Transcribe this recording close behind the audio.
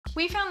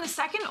We found the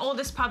second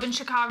oldest pub in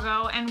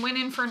Chicago and went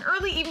in for an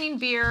early evening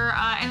beer,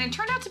 and it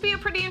turned out to be a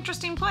pretty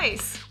interesting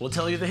place. We'll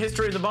tell you the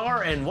history of the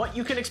bar and what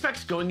you can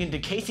expect going into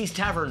Kasey's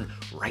Tavern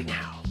right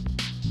now.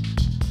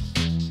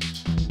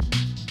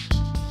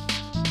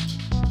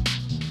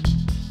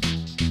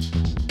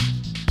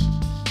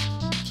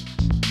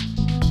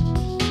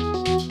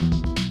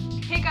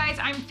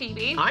 I'm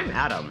Phoebe. I'm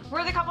Adam.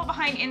 We're the couple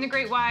behind In the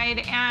Great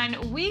Wide, and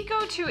we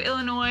go to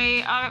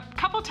Illinois a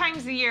couple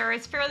times a year.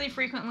 It's fairly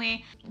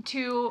frequently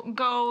to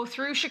go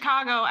through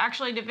Chicago,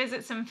 actually to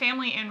visit some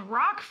family in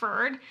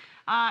Rockford.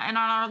 And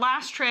on our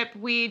last trip,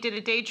 we did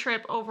a day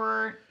trip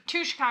over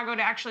to Chicago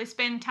to actually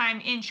spend time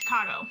in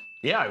Chicago.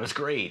 Yeah, it was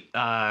great.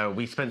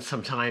 We spent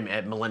some time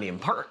at Millennium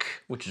Park,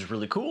 which is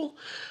really cool.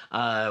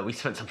 We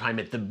spent some time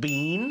at the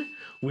Bean,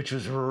 which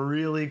was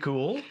really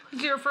cool.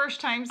 It's your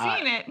first time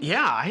seeing it.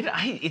 Yeah,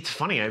 it's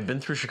funny. I've been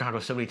through Chicago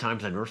so many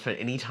times. I've never spent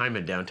any time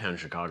in downtown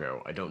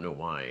Chicago. I don't know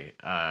why.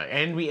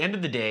 And we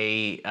ended the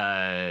day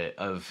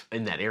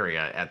in that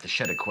area at the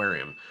Shed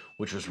Aquarium,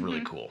 which was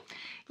really cool.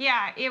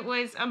 Yeah, it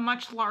was a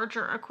much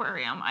larger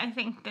aquarium, I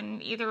think,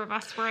 than either of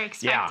us were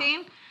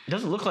expecting. Yeah. It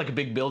doesn't look like a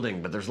big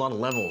building, but there's a lot of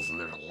levels and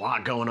there's a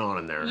lot going on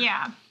in there.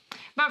 Yeah.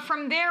 But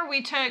from there,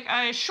 we took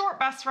a short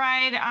bus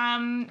ride,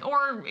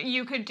 or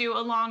you could do a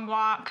long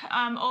walk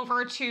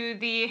over to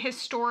the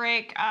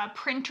historic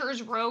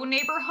Printers Row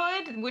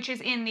neighborhood, which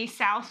is in the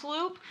South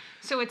Loop.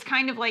 So it's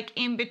kind of like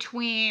in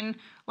between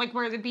like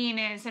where the Bean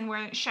is and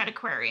where the Shed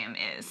Aquarium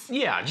is.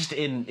 Yeah, just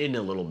in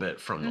a little bit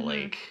from the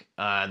lake.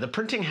 The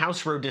Printing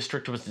House Row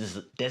District was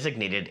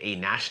designated a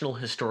National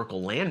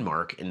Historical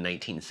Landmark in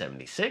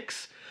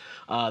 1976.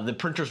 The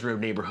Printers Row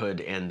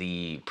neighborhood and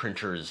the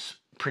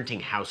Printing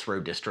House Row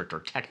District are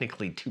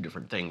technically two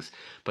different things,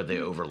 but they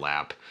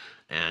overlap.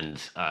 And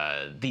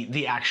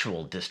the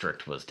actual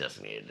district was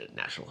designated a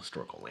National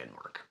Historical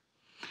Landmark.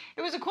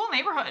 It was a cool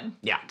neighborhood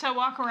to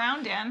walk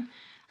around in.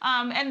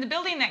 And the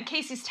building that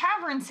Kasey's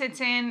Tavern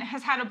sits in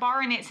has had a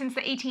bar in it since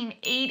the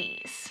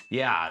 1880s.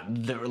 Yeah,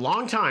 a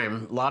long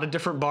time. A lot of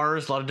different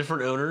bars, a lot of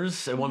different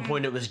owners. At one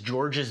point it was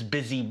George's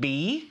Busy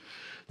Bee.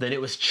 Then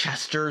it was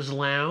Chester's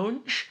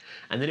Lounge.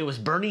 And then it was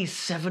Bernie's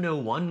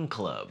 701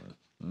 Club.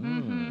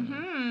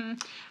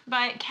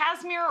 But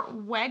Casimir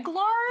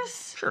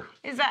Weglar's? Sure.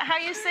 Is that how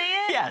you say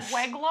it? Yes.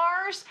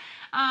 Weglar's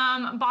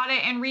bought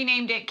it and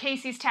renamed it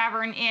Kasey's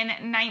Tavern in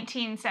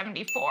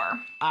 1974.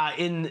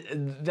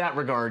 In that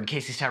regard,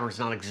 Kasey's Tavern is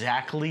not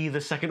exactly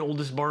the second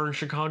oldest bar in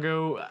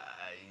Chicago,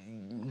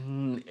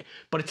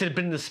 but it's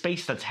been in the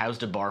space that's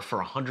housed a bar for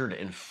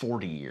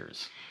 140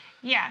 years.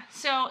 Yeah,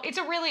 so it's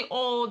a really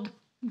old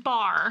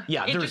bar.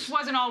 Yeah, it just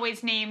wasn't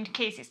always named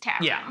Kasey's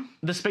Tavern. Yeah,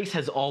 the space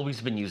has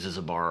always been used as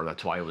a bar.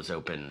 That's why it was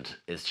opened.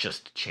 It's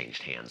just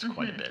changed hands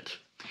quite a bit.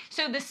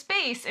 So the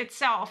space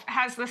itself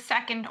has the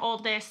second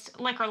oldest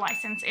liquor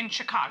license in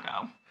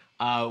Chicago.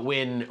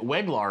 When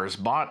Weglar's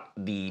bought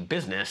the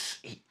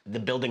business, the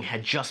building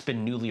had just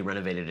been newly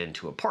renovated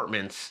into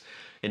apartments.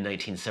 In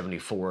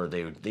 1974,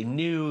 they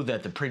knew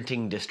that the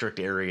printing district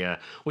area,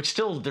 which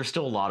there's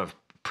still a lot of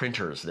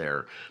printers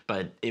there,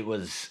 but it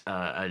was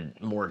a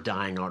more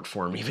dying art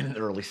form even in the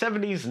early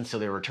 70s, and so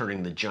they were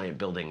turning the giant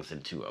buildings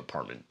into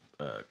apartment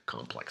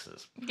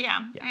complexes.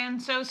 Yeah, and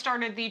so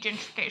started the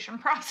gentrification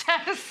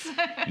process.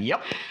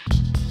 Yep.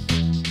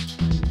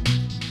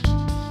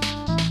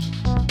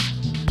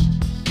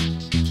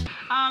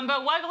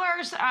 But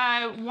Weglar's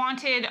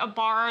wanted a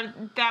bar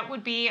that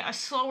would be a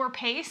slower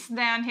pace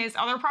than his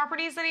other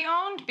properties that he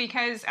owned,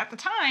 because at the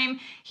time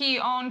he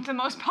owned the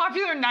most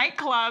popular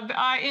nightclub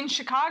in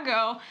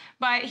Chicago,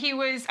 but he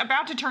was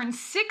about to turn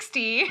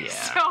 60,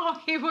 so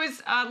he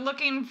was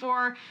looking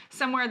for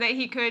somewhere that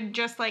he could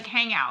just like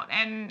hang out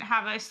and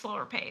have a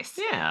slower pace.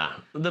 Yeah,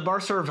 the bar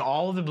served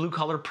all of the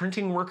blue-collar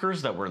printing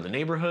workers that were in the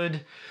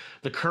neighborhood.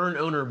 The current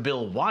owner,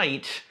 Bill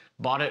White,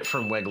 bought it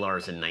from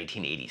Weglar's in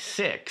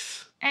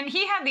 1986. And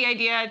he had the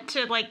idea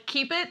to like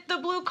keep it the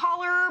blue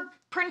collar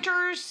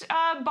printers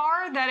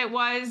bar that it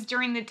was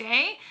during the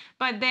day,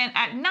 but then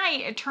at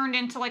night it turned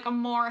into like a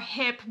more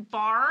hip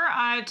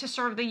bar to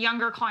serve the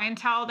younger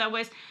clientele that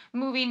was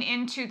moving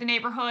into the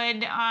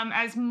neighborhood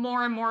as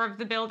more and more of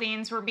the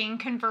buildings were being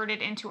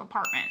converted into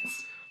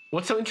apartments.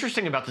 What's so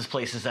interesting about this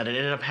place is that it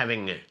ended up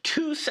having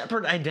two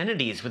separate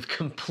identities with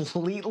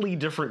completely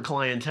different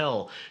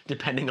clientele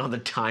depending on the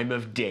time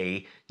of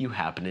day you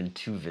happened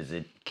to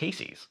visit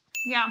Kasey's.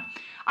 Yeah,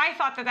 I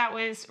thought that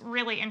was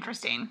really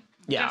interesting.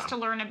 Yeah. Just to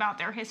learn about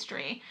their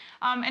history.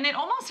 And it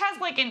almost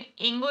has like an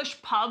English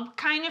pub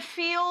kind of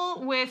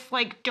feel with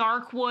like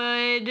dark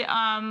wood,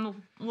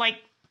 like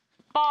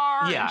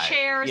bar and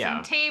chairs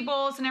and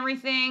tables and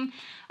everything.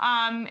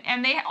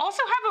 And they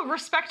also have a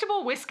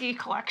respectable whiskey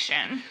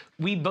collection.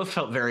 We both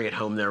felt very at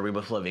home there. We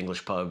both love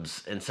English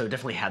pubs, and so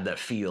definitely had that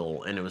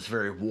feel, and it was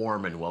very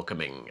warm and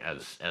welcoming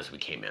as we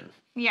came in.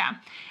 Yeah,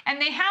 and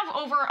they have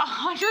over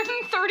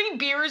 130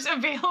 beers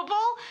available,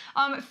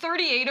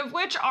 38 of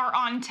which are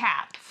on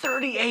tap.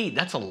 38,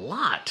 that's a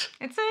lot.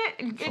 It's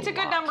a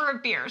good number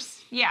of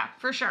beers. Yeah,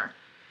 for sure.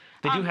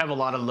 They do have a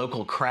lot of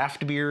local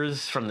craft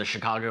beers from the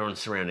Chicago and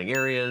surrounding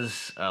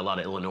areas, a lot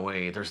of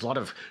Illinois. There's a lot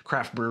of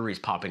craft breweries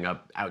popping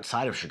up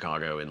outside of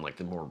Chicago in like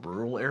the more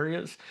rural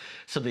areas.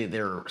 So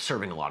they're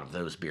serving a lot of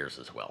those beers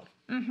as well.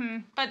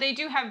 But they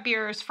do have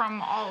beers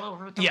from all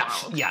over the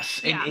world.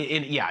 Yes.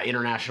 Yeah.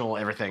 International,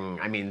 everything.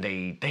 I mean,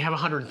 they have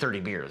 130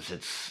 beers.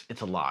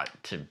 It's a lot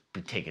to be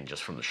taken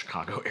just from the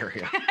Chicago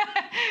area.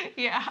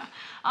 Yeah.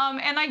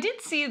 And I did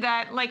see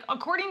that, like,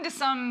 according to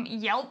some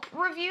Yelp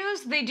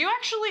reviews, they do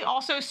actually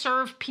also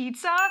serve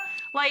pizza.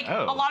 Like,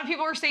 a lot of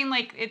people are saying,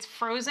 like, it's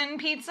frozen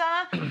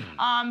pizza.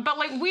 But,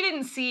 like, we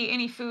didn't see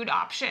any food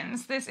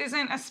options. This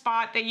isn't a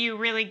spot that you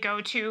really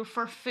go to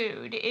for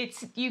food.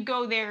 It's, you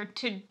go there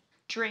to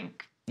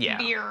drink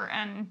beer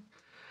and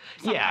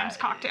sometimes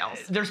cocktails.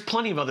 There's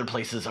plenty of other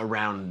places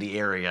around the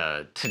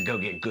area to go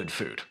get good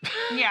food.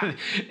 Yeah.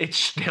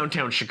 It's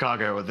downtown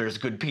Chicago. There's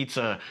good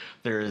pizza.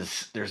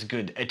 There's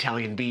good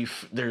Italian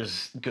beef.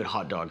 There's good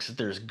hot dogs.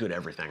 There's good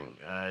everything.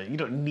 You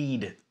don't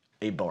need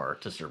a bar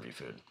to serve you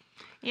food.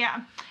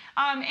 Yeah.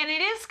 And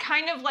it is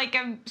kind of like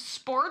a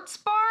sports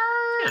bar,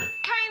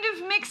 kind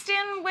of mixed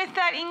in with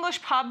that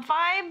English pub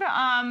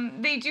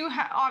vibe. They do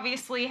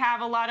obviously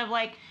have a lot of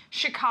like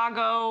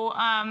Chicago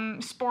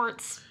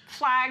sports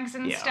flags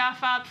and stuff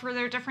up for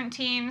their different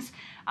teams.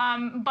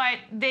 But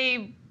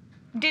they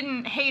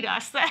didn't hate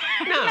us that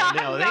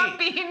not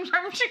being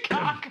from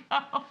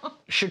Chicago.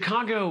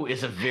 Chicago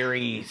is a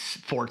very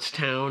sports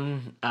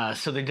town,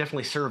 so they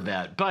definitely serve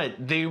that.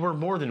 But they were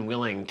more than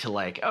willing to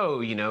like, oh,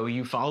 you know,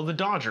 you follow the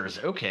Dodgers.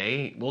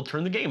 Okay, we'll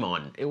turn the game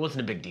on. It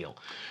wasn't a big deal.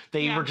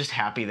 They were just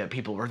happy that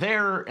people were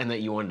there and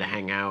that you wanted to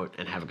hang out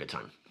and have a good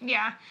time.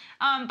 Yeah,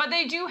 but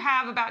they do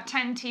have about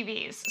 10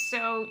 TVs,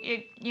 so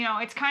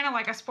it's kind of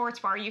like a sports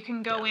bar. You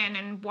can go in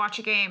and watch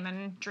a game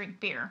and drink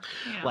beer.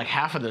 You know? Like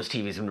half of those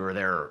TVs when we were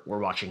there were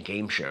watching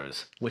game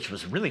shows, which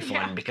was really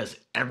fun because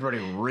everybody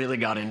really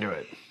got into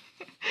it.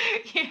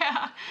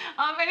 Yeah,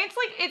 and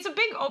it's a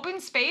big open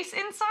space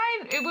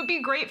inside. It would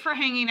be great for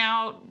hanging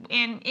out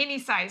in any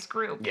size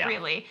group,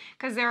 really,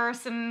 because there are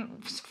some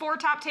 4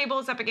 top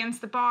tables up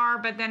against the bar,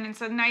 but then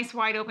it's a nice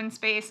wide open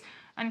space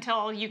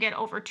until you get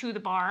over to the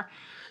bar.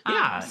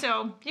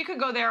 So you could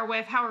go there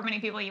with however many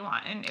people you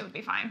want, and it would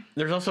be fine.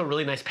 There's also a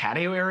really nice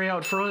patio area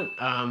out front,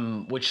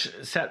 which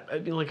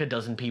sat like a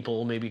dozen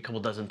people, maybe a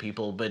couple dozen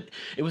people, but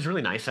it was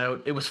really nice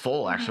out. It was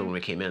full, actually, when we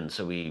came in,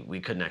 so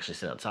we couldn't actually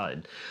sit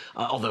outside,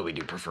 although we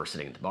do prefer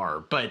sitting at the bar.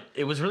 But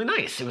it was really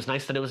nice. It was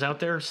nice that it was out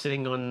there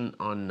sitting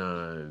on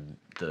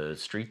the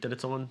street that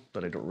it's on,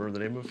 that I don't remember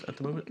the name of at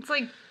the moment. It's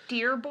like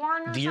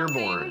Dearborn or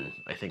something?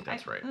 I think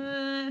that's right.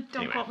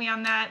 Don't quote me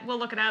on that. We'll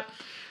look it up.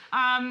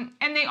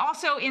 And they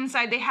also,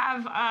 inside, they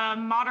have a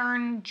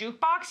modern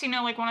jukebox,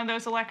 like one of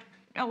those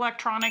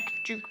electronic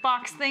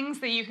jukebox things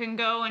that you can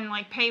go and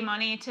like pay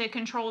money to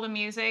control the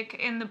music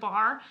in the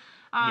bar.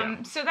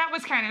 So that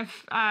was kind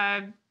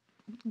of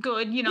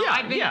good.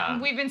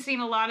 We've been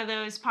seeing a lot of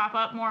those pop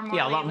up more and more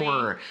lately. A lot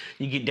more.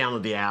 You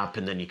download the app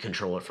and then you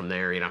control it from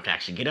there. You don't have to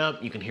actually get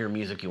up. You can hear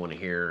music you want to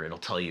hear. It'll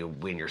tell you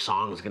when your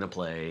song is going to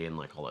play and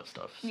like all that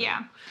stuff.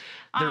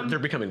 So they're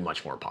becoming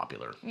much more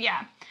popular.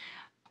 Yeah.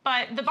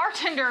 But the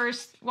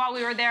bartenders, while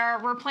we were there,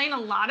 were playing a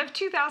lot of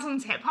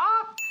 2000s hip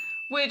hop,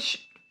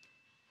 which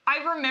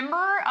I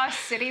remember us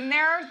sitting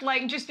there,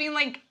 like, just being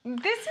like,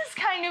 this is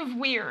kind of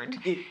weird.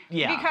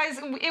 Because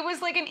it was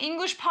like an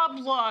English pub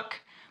look,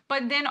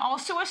 but then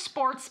also a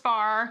sports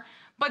bar,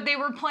 but they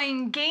were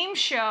playing game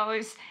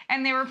shows,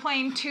 and they were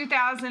playing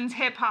 2000s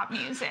hip hop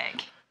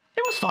music.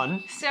 It was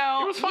fun. So,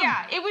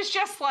 it was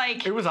just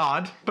like... It was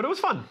odd, but it was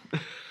fun.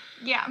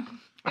 Yeah.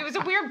 It was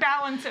a weird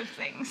balance of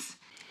things.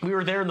 We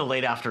were there in the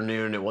late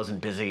afternoon. It wasn't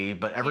busy,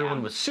 but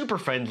everyone was super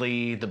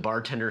friendly. The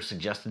bartender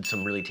suggested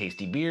some really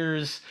tasty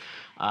beers.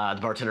 The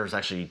bartender was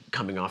actually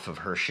coming off of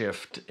her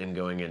shift and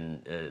going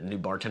in. A new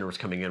bartender was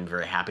coming in. I'm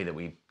very happy that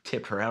we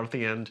tipped her out at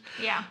the end.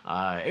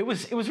 Yeah. It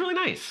was really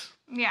nice.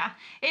 Yeah,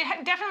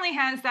 it definitely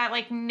has that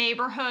like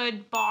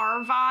neighborhood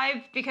bar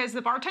vibe because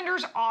the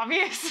bartenders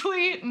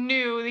obviously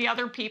knew the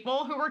other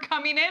people who were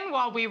coming in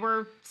while we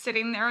were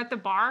sitting there at the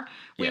bar.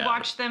 We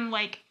watched them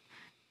like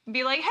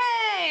be like,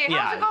 hey,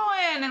 how's it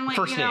going? And like,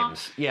 first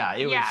names. Yeah,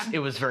 it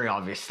was very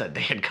obvious that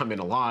they had come in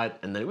a lot,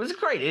 and that it was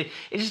great.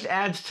 It just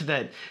adds to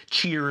that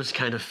Cheers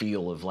kind of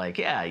feel of like,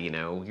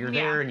 you're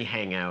there and you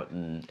hang out,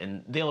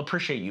 and they'll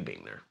appreciate you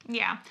being there.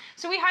 Yeah.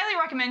 So we highly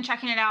recommend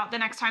checking it out the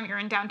next time you're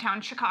in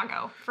downtown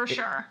Chicago, for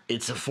sure.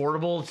 It's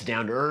affordable, it's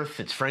down to earth,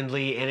 it's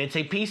friendly, and it's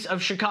a piece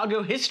of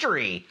Chicago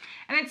history.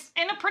 And it's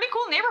in a pretty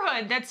cool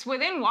neighborhood that's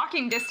within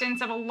walking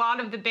distance of a lot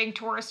of the big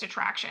tourist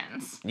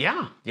attractions.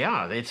 Yeah.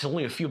 It's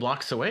only a few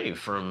blocks away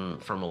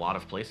from a lot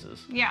of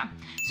places. Yeah.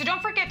 So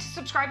don't forget to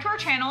subscribe to our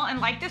channel and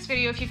like this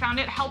video if you found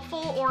it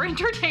helpful or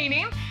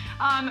entertaining.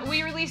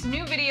 We release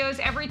new videos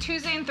every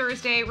Tuesday and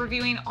Thursday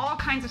reviewing all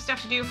kinds of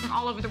stuff to do from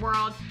all over the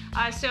world,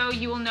 so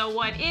you will know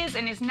what is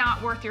and is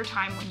not worth your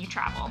time when you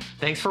travel.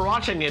 Thanks for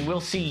watching, and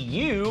we'll see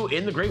you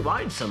in the Great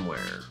Wide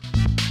somewhere.